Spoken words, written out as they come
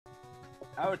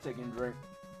I would take a drink.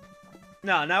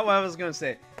 No, not what I was gonna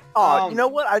say. Oh, you know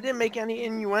what? I didn't make any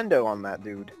innuendo on that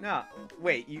dude. No,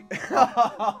 wait, you.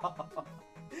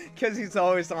 Because he's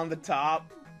always on the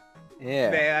top.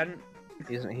 Yeah. Man.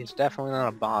 He's definitely not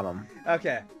a bottom.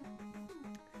 Okay.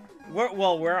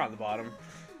 We're on the bottom.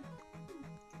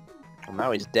 Well,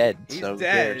 now he's dead. He's so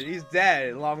dead. who cares? He's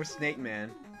dead, along with Snake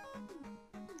Man.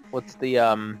 What's the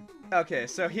Okay,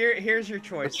 so here's your what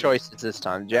choice. choices this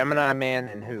time? Gemini Man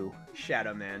and who?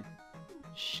 Shadow Man.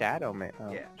 Shadow Man.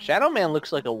 Oh. Yeah. Shadow Man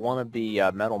looks like a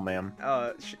wannabe Metal Man.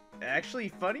 Actually,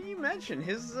 funny you mention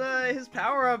his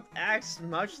power up acts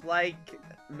much like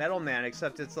Metal Man,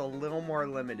 except it's a little more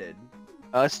limited.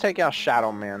 Let's take out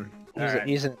Shadow Man.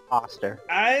 He's an imposter.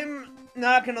 I'm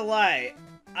not gonna lie,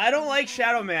 I don't like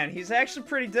Shadow Man. He's actually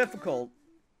pretty difficult.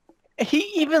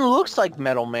 He even looks like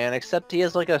Metal Man, except he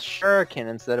has like a shuriken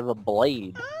instead of a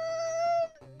blade.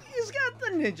 He's got the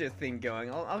ninja thing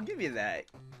going. I'll give you that.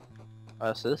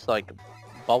 So this is like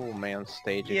Bubble Man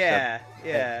stage. Yeah,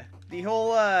 yeah. The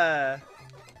whole I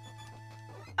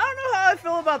don't know how I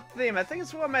feel about the theme. I think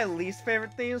it's one of my least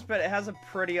favorite themes, but it has a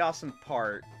pretty awesome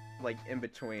part, like in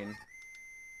between.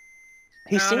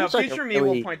 He seems like future a me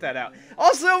really... will point that out.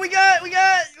 Also, we got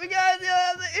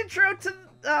the intro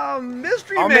to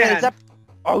Mystery Man. Man, is that...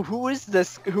 Oh, who is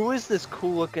this? Who is this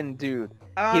cool-looking dude?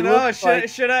 I don't know.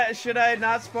 Should I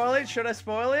not spoil it? Should I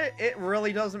spoil it? It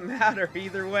really doesn't matter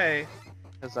either way.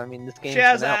 Because I mean, this game.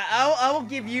 Chaz, I will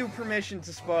give you permission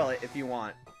to spoil it if you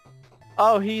want.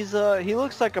 Oh, he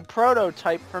looks like a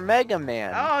prototype for Mega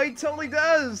Man. Oh, he totally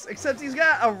does. Except he's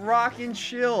got a rockin'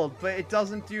 shield, but it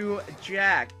doesn't do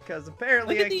jack because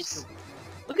apparently.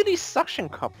 Look at these suction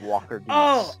cup walker dudes.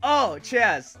 Oh,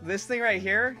 Chaz, this thing right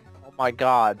here. Oh my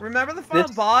God. Remember the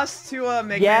final boss to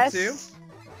Mega Man 2?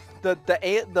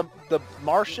 The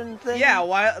Martian thing.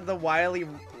 Yeah, the wily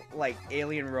like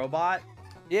alien robot.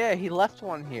 Yeah, he left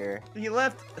one here. He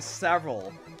left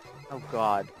several. Oh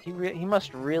God, he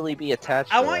must really be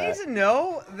attached. I want you to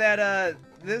know that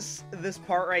this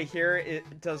part right here,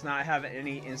 it does not have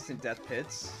any instant death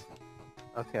pits.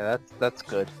 Okay, that's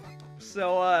good.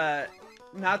 So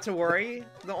not to worry.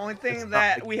 The only thing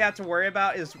that we have to worry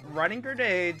about is running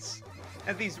grenades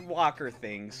and these walker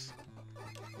things.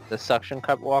 The suction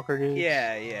cup walker dudes?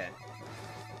 Yeah, yeah.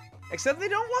 Except they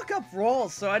don't walk up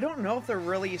rolls, so I don't know if they're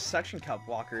really suction cup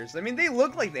walkers. I mean, they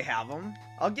look like they have them.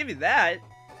 I'll give you that.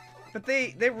 But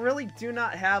they really do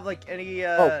not have, like, any,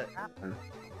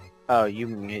 Oh, you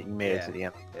made it to the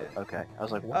end. Yeah. Okay. I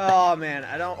was like, what Oh, man,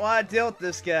 I don't want to deal with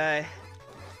this guy.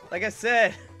 Like I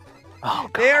said, Oh,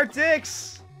 God. they are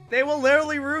dicks. They will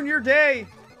literally ruin your day.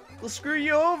 They'll screw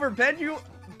you over, bend you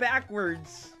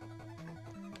backwards.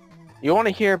 You want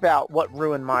to hear about what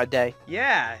ruined my day?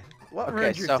 Yeah. What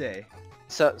ruined your day?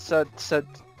 So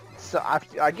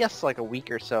I guess like a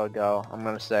week or so ago, I'm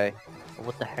gonna say,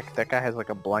 what the heck? That guy has like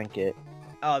a blanket.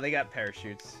 Oh, they got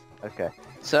parachutes. Okay.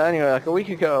 So anyway, like a week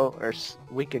ago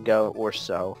or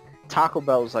so, Taco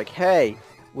Bell was like, hey,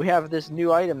 we have this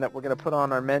new item that we're gonna put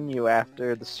on our menu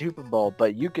after the Super Bowl,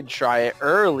 but you can try it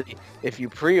early if you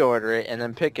pre-order it and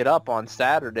then pick it up on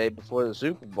Saturday before the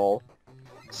Super Bowl.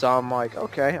 So I'm like,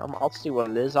 okay, I'll see what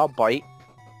it is. I'll bite.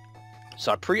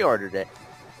 So I pre-ordered it,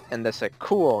 and they said,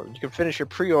 cool, you can finish your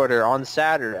pre-order on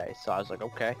Saturday. So I was like,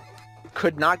 okay.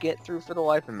 Could not get through for the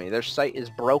life of me. Their site is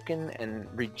broken and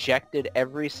rejected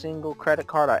every single credit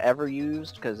card I ever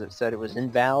used because it said it was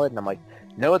invalid. And I'm like,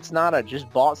 no, it's not. I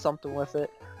just bought something with it.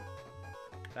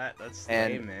 That's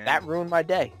and lame, man. that ruined my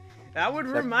day. That would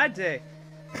ruin my day.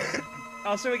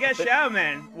 Also, we got Shadow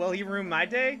Man. Will he ruin my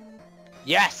day?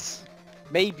 Yes!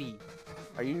 Maybe.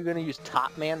 Are you going to use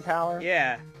Top Man power?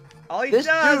 Yeah. All he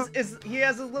does is he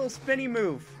has a little spinny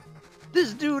move.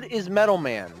 This dude is Metal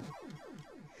Man.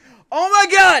 Oh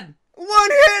my God! One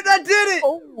hit! That did it!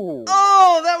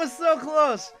 Oh, that was so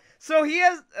close. So he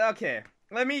has... Okay.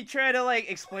 Let me try to, like,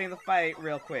 explain the fight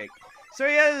real quick. So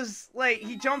he has, like,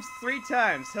 he jumps 3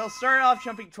 times. He'll start off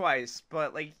jumping twice,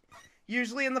 but, like,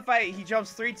 usually in the fight, he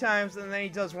jumps 3 times, and then he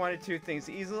does 1 of 2 things.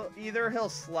 Either he'll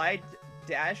slide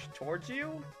dash towards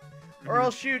you, or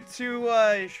he'll shoot 2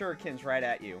 shurikens right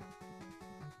at you.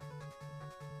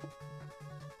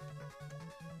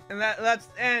 And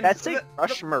that's a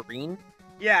Rush Marine?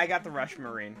 Yeah, I got the Rush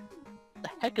Marine. What the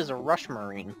heck is a Rush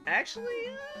Marine? Actually,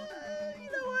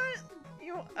 you know what?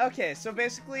 Okay, so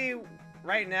basically,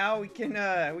 right now we can.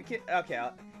 Okay,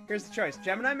 here's the choice: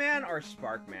 Gemini Man or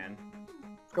Spark Man.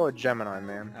 Let's go with Gemini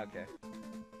Man. Okay.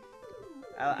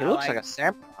 He looks like a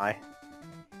samurai.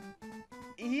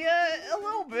 Yeah, a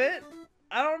little bit.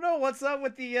 I don't know what's up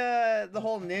with the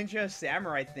whole ninja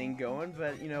samurai thing going,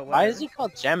 but you know what? Why is he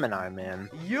called Gemini, man?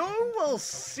 You will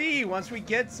see once we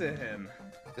get to him.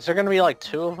 Is there gonna be like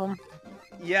 2 of them?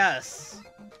 Yes.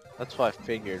 That's what I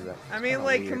figured. I mean,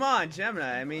 like, come on,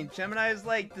 Gemini. I mean, Gemini is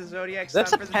like the zodiac sign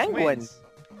That's a for the penguin. twins.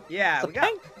 Yeah, It's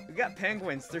a we got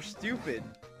penguins. They're stupid.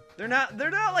 They're not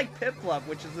like Piplup,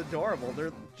 which is adorable.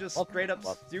 They're just straight up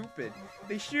stupid.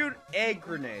 They shoot egg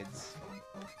grenades.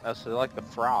 Oh, so they're like the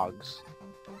frogs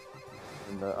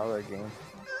in the other game.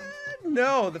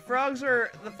 No, the frogs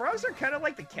are kind of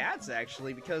like the cats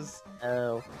actually, because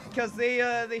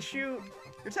they shoot.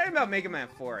 You're talking about Mega Man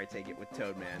 4, I take it, with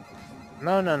Toadman.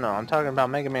 No. I'm talking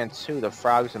about Mega Man 2, the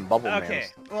frogs and Bubble Man. Okay,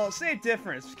 well, same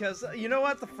difference, because you know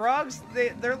what? The frogs,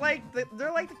 they're like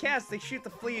the cats. They shoot the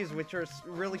fleas, which are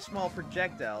really small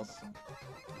projectiles.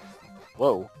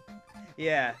 Whoa.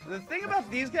 Yeah, the thing about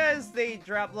these guys, they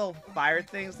drop little fire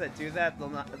things that do that.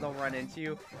 They'll run into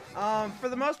you. For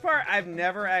the most part, I've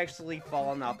never actually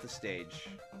fallen off the stage.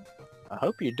 I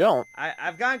hope you don't.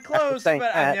 I've gone close,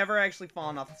 but I've never actually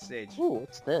fallen off the stage. Ooh,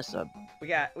 what's this? We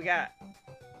got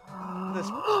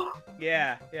this.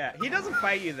 Yeah. He doesn't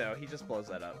fight you though. He just blows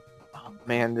that up. Oh,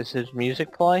 man, this is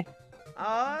music play?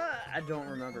 I don't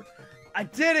remember. I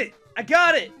did it! I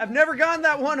got it! I've never gotten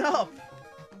that one up!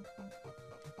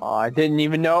 Oh, I didn't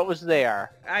even know it was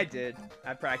there. I did.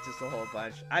 I practiced a whole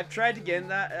bunch. I've tried to get in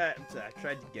that, I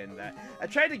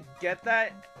tried to get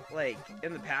that, like,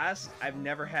 in the past. I've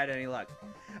never had any luck.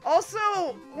 Also,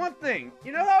 one thing.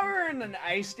 You know how we're in an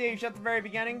ice stage at the very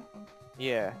beginning?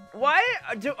 Yeah. Why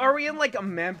are we in, like, a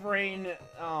membrane,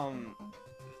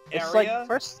 area?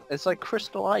 It's like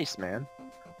crystal ice, man.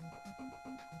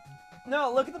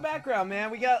 No, look at the background, man.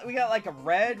 We got like a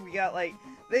red. We got like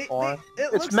it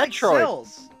looks Metroid. like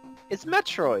cells. It's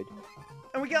Metroid.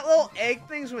 And we got little egg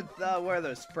things with what are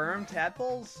those, sperm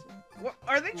tadpoles? What,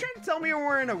 are they trying to tell me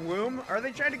we're in a womb? Are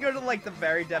they trying to go to like the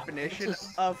very definition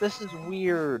of? This is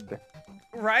weird.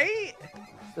 Right?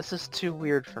 This is too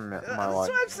weird for my life. That's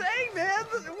what I'm saying, man.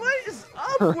 What is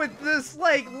up with this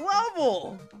like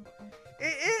level?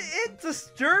 It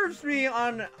disturbs me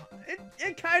on.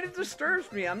 It kind of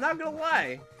disturbs me. I'm not gonna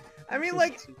lie. I mean,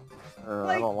 like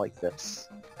I don't like this.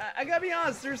 I gotta be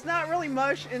honest. There's not really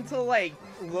much into like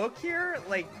look here.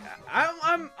 Like,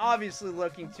 I'm obviously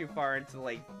looking too far into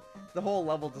like the whole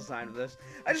level design of this.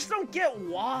 I just don't get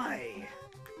why.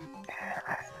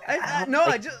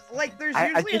 I just like there's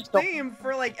usually a theme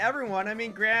for like everyone. I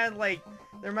mean, granted, like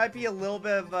there might be a little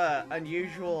bit of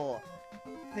unusual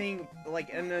thing,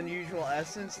 like an unusual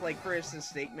essence. Like for instance,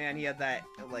 Snake Man, he had that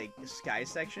like sky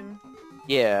section.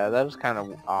 Yeah, that was kind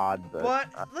of odd, but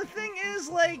the thing is,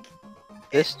 like,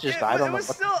 I don't know.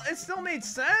 It still made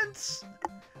sense.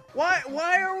 Why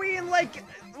are we in like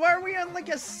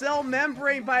a cell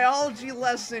membrane biology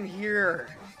lesson here?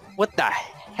 What the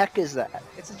heck is that?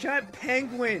 It's a giant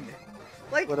penguin.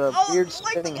 Like, with a weird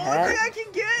spinning hat. The only thing I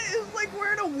can get is like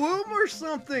we're in a womb or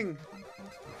something.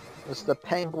 It's the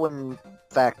penguin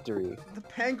factory. The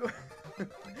penguin.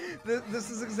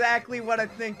 This is exactly what I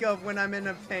think of when I'm in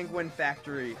a penguin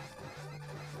factory.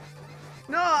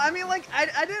 No, I mean, like,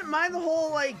 I didn't mind the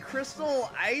whole, like, crystal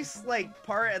ice, like,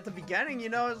 part at the beginning, you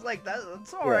know? It's like,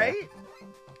 that's alright.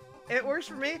 Yeah. It works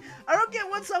for me. I don't get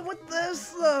what's up with this,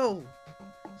 though.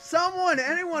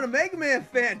 Anyone, a Mega Man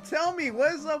fan, tell me,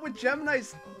 what is up with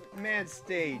Gemini's Man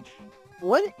stage?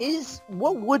 What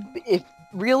would be, if,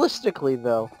 realistically,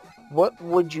 though, what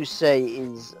would you say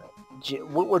is...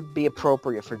 What would be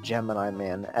appropriate for Gemini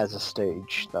Man as a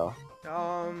stage, though?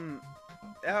 I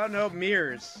don't know,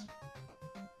 mirrors.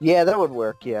 Yeah, that would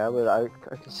work. Yeah,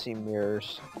 I could see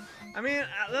mirrors. I mean,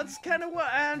 that's kind of what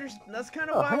I understand. That's kind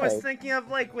of what I was thinking of,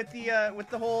 like with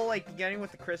the whole like beginning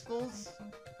with the crystals.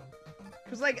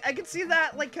 Cause like I could see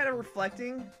that like kind of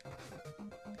reflecting.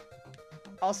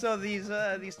 Also, these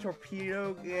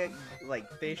torpedo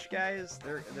like fish guys,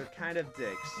 they're kind of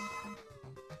dicks.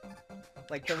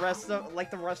 Like the rest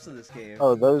of this game.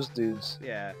 Oh, those dudes.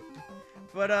 Yeah,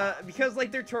 but because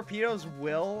like their torpedoes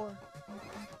will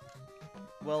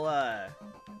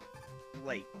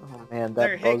like. Oh man,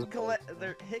 their hit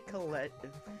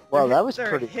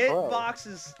box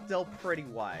is still pretty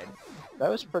wide. That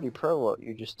was pretty pro what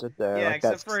you just did there. Yeah, like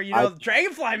except for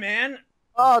Dragonfly Man.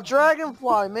 Oh,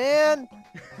 Dragonfly Man!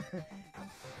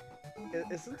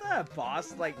 Isn't that a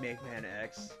boss like Mega Man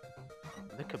X?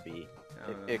 It could be.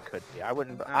 It could be. I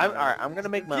wouldn't. Alright, I'm gonna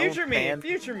make my own fan.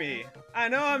 Future me. I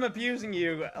know I'm abusing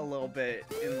you a little bit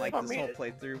in like this whole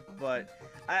playthrough, but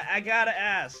I gotta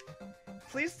ask.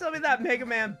 Please tell me that Mega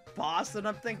Man boss that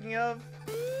I'm thinking of.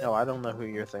 No, I don't know who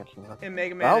you're thinking of. In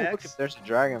Mega Man X? Look, if there's a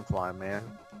Dragonfly Man.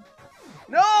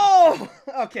 No!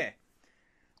 Okay.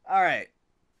 Alright.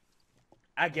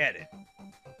 I get it.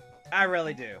 I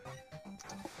really do.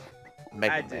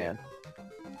 Mega Man.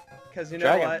 Because you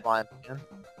know what? Man.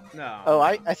 No. Oh,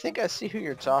 I think I see who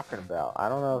you're talking about. I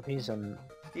don't know if he's in...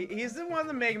 He's in one of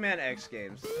the Mega Man X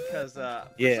games. Because, for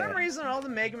some reason, all the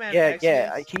Mega Man X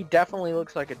games... he definitely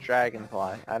looks like a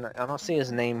dragonfly. I don't see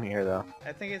his name here, though.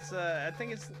 I think it's like...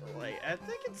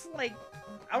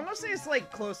 I want to say it's,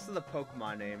 like, close to the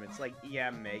Pokemon name. It's like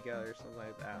EM Mega or something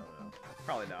like that. I don't know.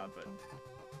 Probably not, but...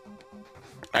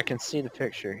 I can see the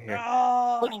picture here.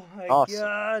 Oh, my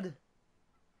God.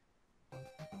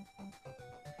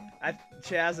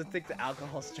 Chaz, I think the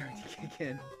alcohol's starting to kick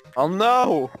in. Oh,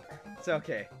 no! It's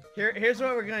okay. Here's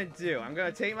what we're gonna do. I'm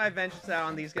gonna take my vengeance out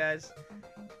on these guys.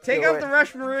 Take out the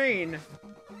Rush Marine.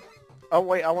 Oh,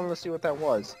 wait, I wanted to see what that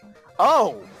was.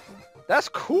 Oh! That's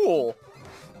cool!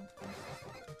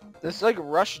 This like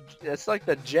it's like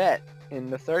the jet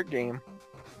in the third game.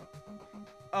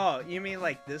 Oh, you mean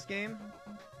like this game?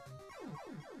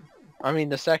 I mean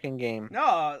the second game.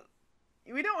 No,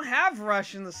 we don't have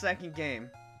Rush in the second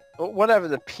game. Whatever,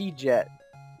 the P-jet.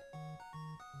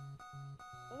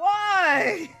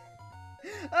 Why?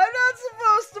 I'm not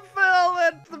supposed to fail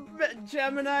at the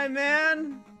Gemini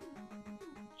Man.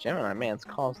 Gemini Man's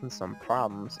causing some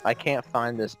problems. I can't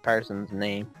find this person's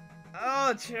name.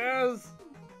 Oh, Chaz.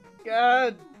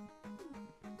 God.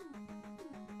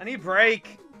 I need a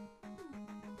break.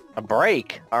 A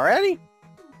break? Already?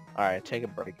 Alright, take a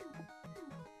break.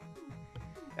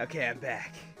 Okay, I'm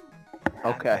back. Okay.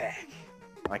 I'm back.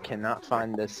 I cannot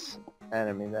find this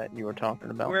enemy that you were talking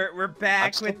about. We're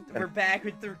back with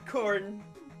the recording.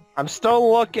 I'm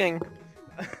still looking.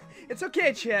 It's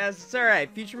okay, Chaz. It's alright.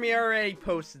 Future Me already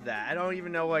posted that. I don't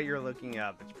even know what you're looking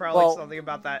up. It's probably something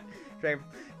about that.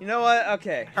 You know what?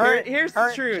 Okay. Here's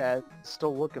the truth. Chaz,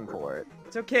 still looking for it.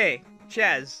 It's okay,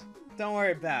 Chaz. Don't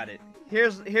worry about it.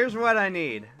 Here's what I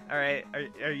need. All right.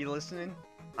 Are you listening?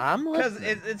 I'm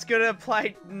listening. Because it's gonna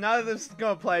apply. None of this is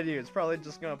gonna apply to you. It's probably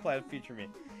just gonna apply to Future Me.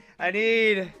 I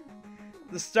need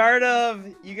the start of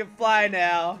 "You Can Fly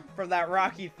Now" from that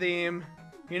Rocky theme.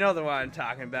 You know the one I'm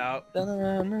talking about.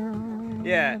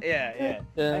 Yeah.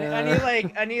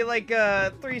 I need like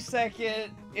a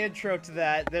 3-second intro to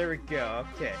that. There we go.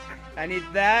 Okay. I need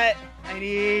that. I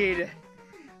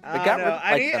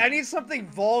need something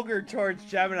vulgar towards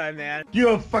Gemini Man.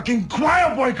 You're a fucking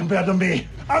choir boy compared to me.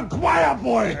 A choir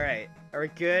boy. All right. Are we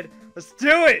good? Let's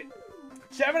do it.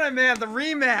 Gemini Man, the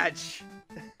rematch.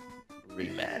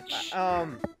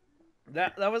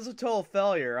 That was a total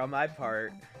failure on my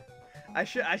part. I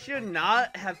should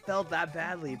not have felt that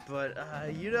badly, but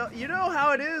you know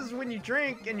how it is when you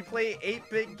drink and you play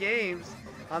 8-bit games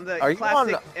on the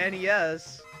classic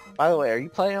NES. By the way, are you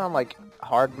playing on like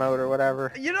hard mode or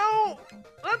whatever? You know,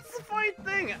 that's the funny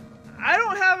thing. I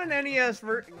don't have an NES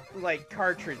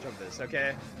cartridge of this,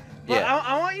 okay? But yeah.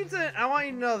 I want you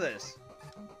to know this.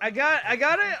 I got it.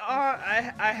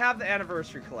 I have the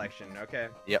Anniversary Collection, okay?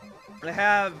 Yep. I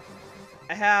have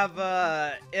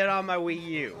it on my Wii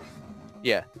U.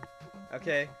 Yeah.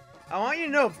 Okay. I want you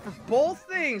to know, for both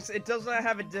things, it does not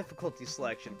have a difficulty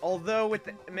selection. Although with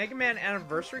the Mega Man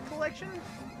Anniversary Collection,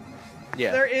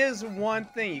 there is one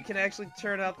thing. You can actually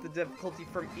turn up the difficulty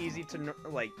from easy to,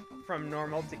 from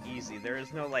normal to easy. There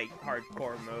is no,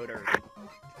 hardcore mode or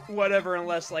whatever,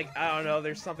 unless, I don't know,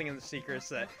 there's something in the secrets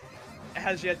that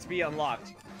has yet to be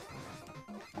unlocked.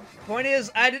 Point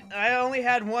is, I only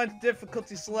had one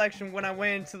difficulty selection when I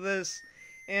went into this.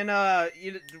 And,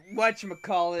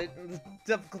 whatchamacallit, the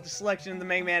difficulty selection in the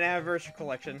Mega Man Anniversary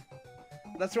Collection.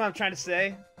 That's what I'm trying to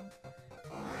say.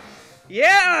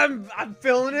 Yeah, I'm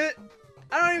feeling it.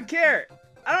 I don't even care.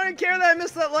 I don't even care that I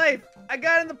missed that life. I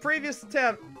got it in the previous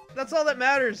attempt. That's all that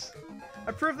matters.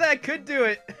 I proved that I could do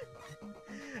it.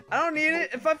 I don't need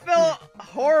it. If I felt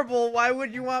horrible, why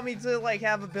would you want me to,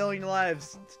 have 1 billion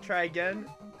lives to try again?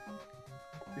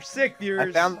 You're sick,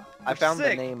 viewers. I found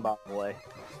the name, by the way.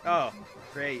 Oh.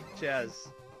 Great, Chaz.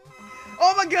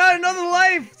 Oh my god, another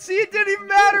life! See, it didn't even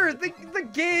matter! The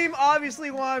game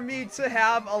obviously wanted me to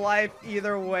have a life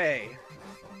either way.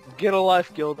 Get a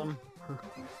life, Gildem.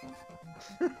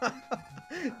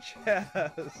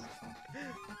 Chaz.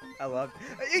 I love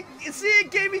it. See, it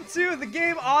gave me 2. The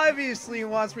game obviously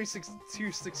wants me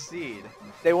to succeed.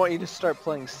 They want you to start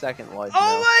playing second life.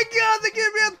 Oh my god, they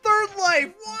gave me a 3rd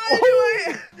life!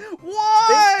 Why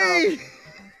Why?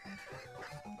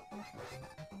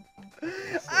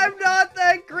 I'm not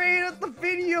that great at the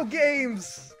video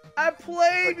games. I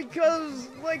play because,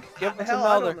 give us hell,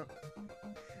 another.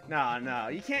 No,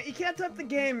 you can't type the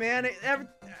game, man.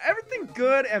 Everything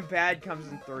good and bad comes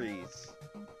in 3s.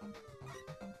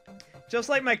 Just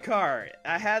like my car,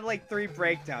 I had like 3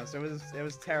 breakdowns. It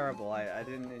was terrible. I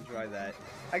didn't enjoy that.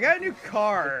 I got a new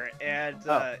car, and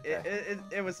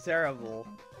it was terrible.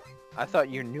 I thought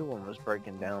your new one was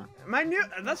breaking down.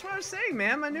 That's what I was saying,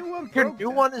 man. My new one Your broke new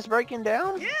down. one is breaking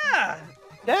down? Yeah.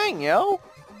 Dang, yo.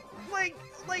 Like,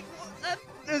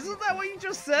 isn't that what you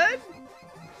just said?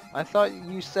 I thought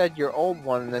you said your old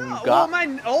one, and then you Well, got.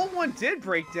 my old one did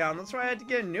break down. That's why I had to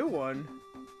get a new one.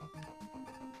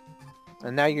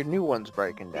 And now your new one's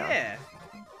breaking down. Yeah.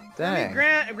 Dang.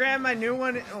 I mean, grant my new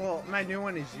one. Well, my new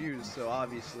one is used, so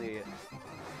obviously.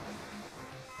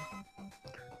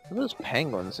 Those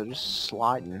penguins are just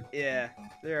sliding. Yeah,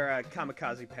 they're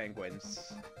kamikaze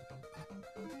penguins.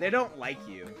 They don't like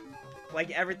you,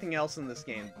 like everything else in this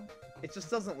game. It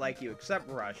just doesn't like you, except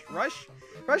Rush. Rush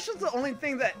is the only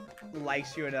thing that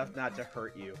likes you enough not to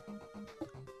hurt you.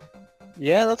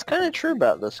 Yeah, that's kind of true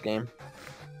about this game.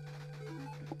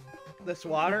 This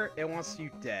water, it wants you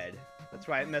dead. That's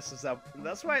why it messes up.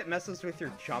 That's why it messes with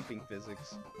your jumping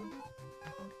physics.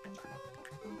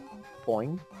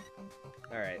 Boing.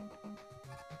 Alright.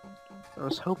 I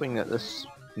was hoping that this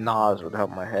Nas would help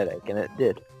my headache, and it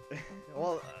did.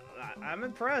 Well, I'm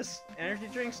impressed. Energy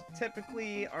drinks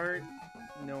typically aren't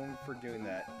known for doing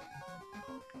that.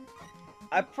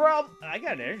 I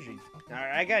got an energy.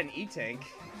 I got an E-tank.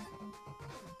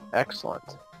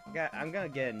 Excellent. I'm gonna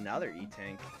get another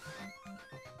E-tank.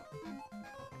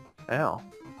 Ow.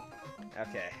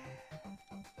 Okay.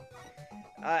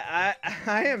 I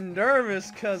am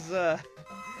nervous because I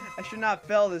should not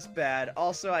fail this bad.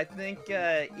 Also, I think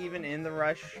even in the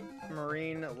Rush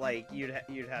Marine, like you'd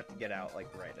have to get out like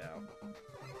right now.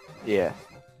 Yeah.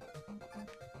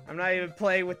 I'm not even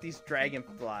playing with these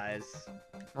dragonflies.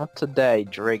 Not today,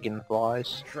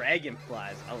 dragonflies.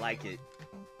 Dragonflies, I like it.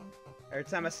 Every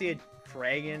time I see a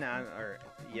dragon, every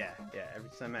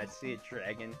time I see a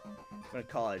dragon, I'm gonna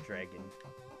call it a dragon.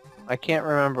 I can't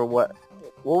remember what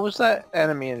was that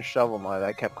enemy in Shovel Knight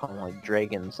I kept calling like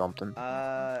dragon something.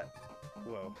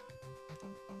 Whoa.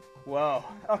 Whoa.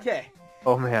 Okay.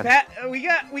 Oh man. Pat, we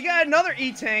got another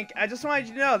E-tank. I just wanted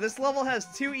you to know this level has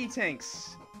 2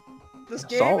 E-tanks. This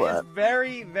game is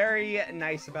very, very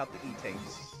nice about the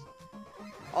E-tanks.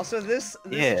 Also, this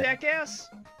jackass,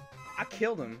 I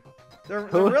killed him. They're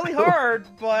really hard,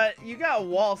 but you got a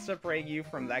wall separating you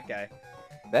from that guy.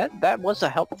 That was a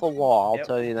helpful wall, I'll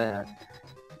tell you that.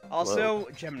 Also,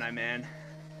 Gemini man.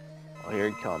 Oh, here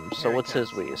he comes. So what's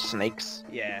his weakness? Snakes?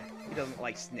 Yeah, he doesn't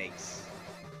like snakes.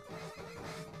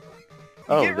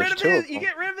 Oh, you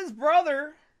get rid of his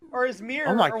brother or his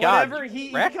mirror or whatever.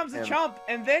 He becomes a chump,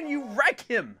 and then you wreck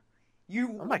him.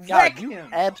 Oh my god, you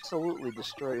absolutely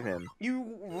destroyed him.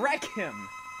 You wreck him.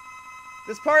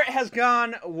 This part has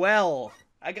gone well.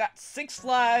 I got 6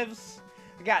 lives.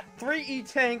 I got 3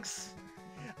 E-tanks.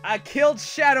 I killed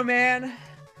Shadow Man.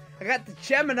 I got the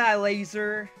Gemini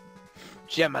laser.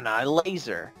 Gemini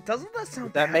laser. Doesn't that sound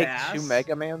Would that make badass? 2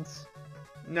 Mega Mans?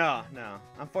 No.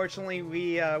 Unfortunately,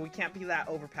 we can't be that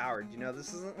overpowered. You know,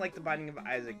 this isn't like the Binding of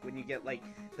Isaac when you get like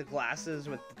the glasses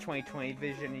with the 20/20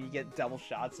 vision and you get double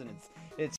shots and it's